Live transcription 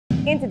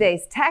In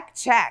today's Tech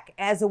Check,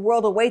 as the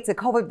world awaits a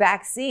COVID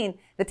vaccine,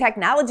 the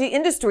technology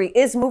industry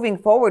is moving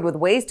forward with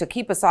ways to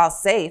keep us all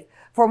safe.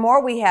 For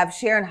more, we have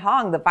Sharon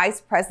Hong, the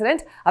Vice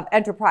President of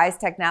Enterprise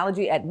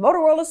Technology at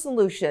Motorola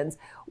Solutions.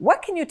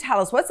 What can you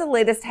tell us? What's the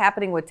latest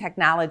happening with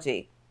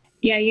technology?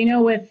 Yeah,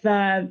 with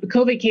the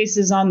COVID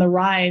cases on the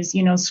rise,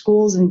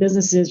 schools and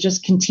businesses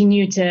just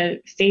continue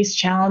to face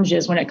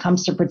challenges when it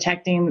comes to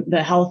protecting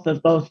the health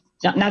of both,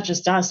 not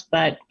just us,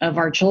 but of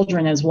our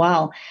children as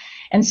well.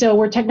 And so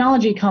where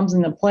technology comes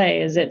into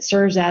play is it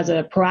serves as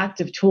a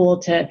proactive tool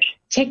to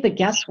take the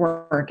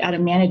guesswork out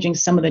of managing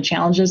some of the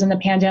challenges in the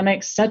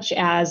pandemic, such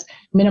as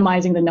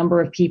minimizing the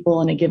number of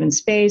people in a given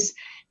space,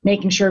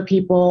 making sure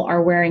people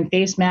are wearing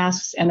face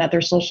masks and that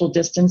they're social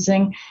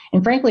distancing,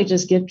 and frankly,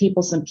 just give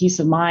people some peace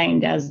of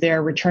mind as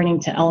they're returning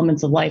to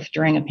elements of life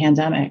during a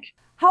pandemic.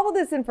 How will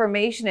this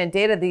information and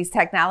data these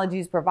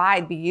technologies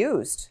provide be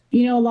used?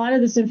 A lot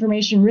of this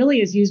information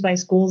really is used by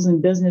schools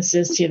and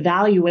businesses to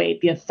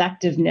evaluate the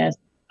effectiveness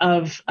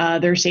of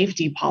their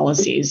safety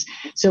policies.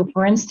 So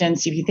for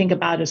instance, if you think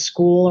about a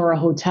school or a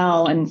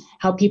hotel and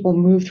how people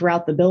move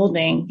throughout the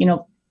building,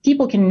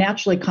 people can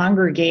naturally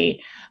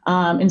congregate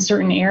in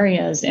certain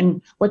areas.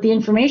 And what the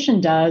information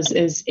does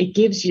is it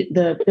gives you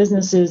the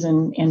businesses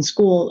and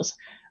schools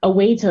a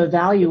way to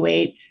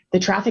evaluate the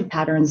traffic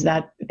patterns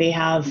that they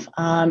have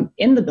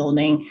in the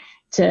building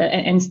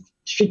and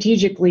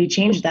strategically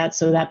change that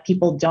so that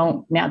people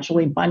don't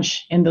naturally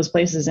bunch in those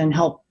places and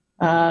help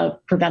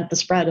prevent the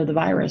spread of the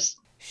virus.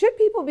 Should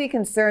people be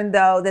concerned,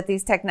 though, that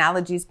these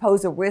technologies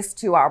pose a risk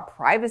to our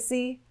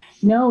privacy?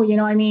 No, at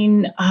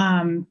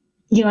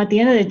the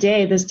end of the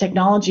day, this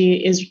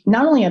technology is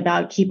not only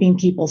about keeping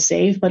people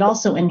safe, but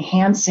also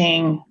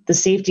enhancing the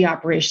safety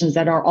operations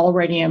that are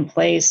already in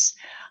place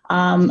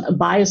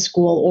by a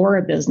school or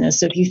a business.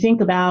 So if you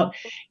think about,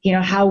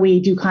 how we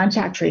do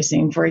contact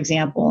tracing, for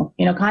example,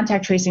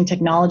 contact tracing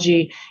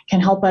technology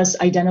can help us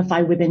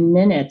identify within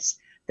minutes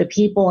the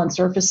people and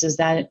surfaces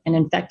that an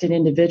infected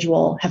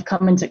individual have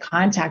come into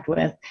contact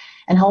with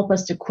and help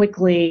us to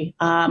quickly,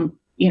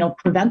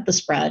 prevent the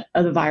spread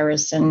of the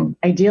virus and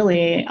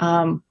ideally,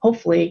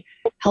 hopefully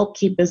help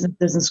keep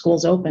businesses and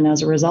schools open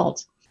as a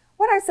result.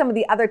 What are some of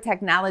the other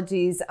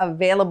technologies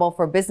available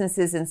for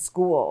businesses and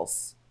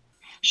schools?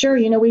 Sure.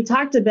 We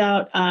talked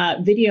about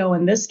video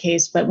in this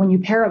case, but when you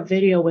pair up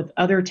video with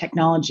other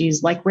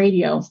technologies like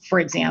radio, for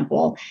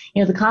example,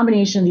 the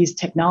combination of these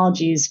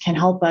technologies can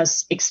help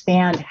us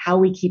expand how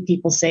we keep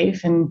people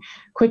safe and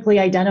quickly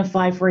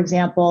identify, for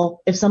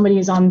example, if somebody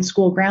is on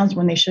school grounds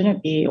when they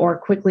shouldn't be, or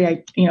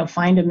quickly,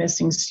 find a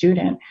missing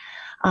student.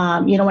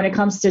 When it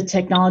comes to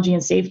technology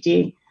and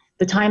safety,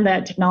 the time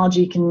that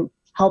technology can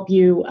help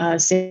you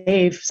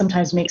save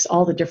sometimes makes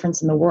all the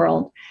difference in the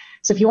world.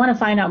 So if you want to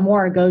find out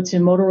more, go to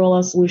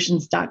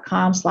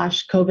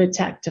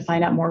motorolasolutions.com/COVID-tech to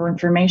find out more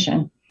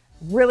information.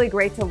 Really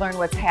great to learn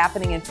what's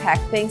happening in tech.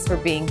 Thanks for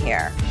being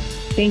here.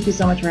 Thank you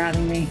so much for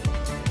having me.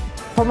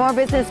 For more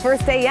Business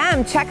First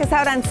AM, check us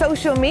out on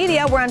social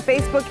media. We're on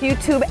Facebook,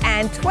 YouTube,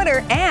 and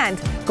Twitter. And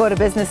go to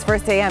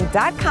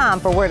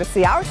businessfirstam.com for where to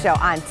see our show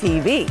on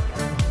TV.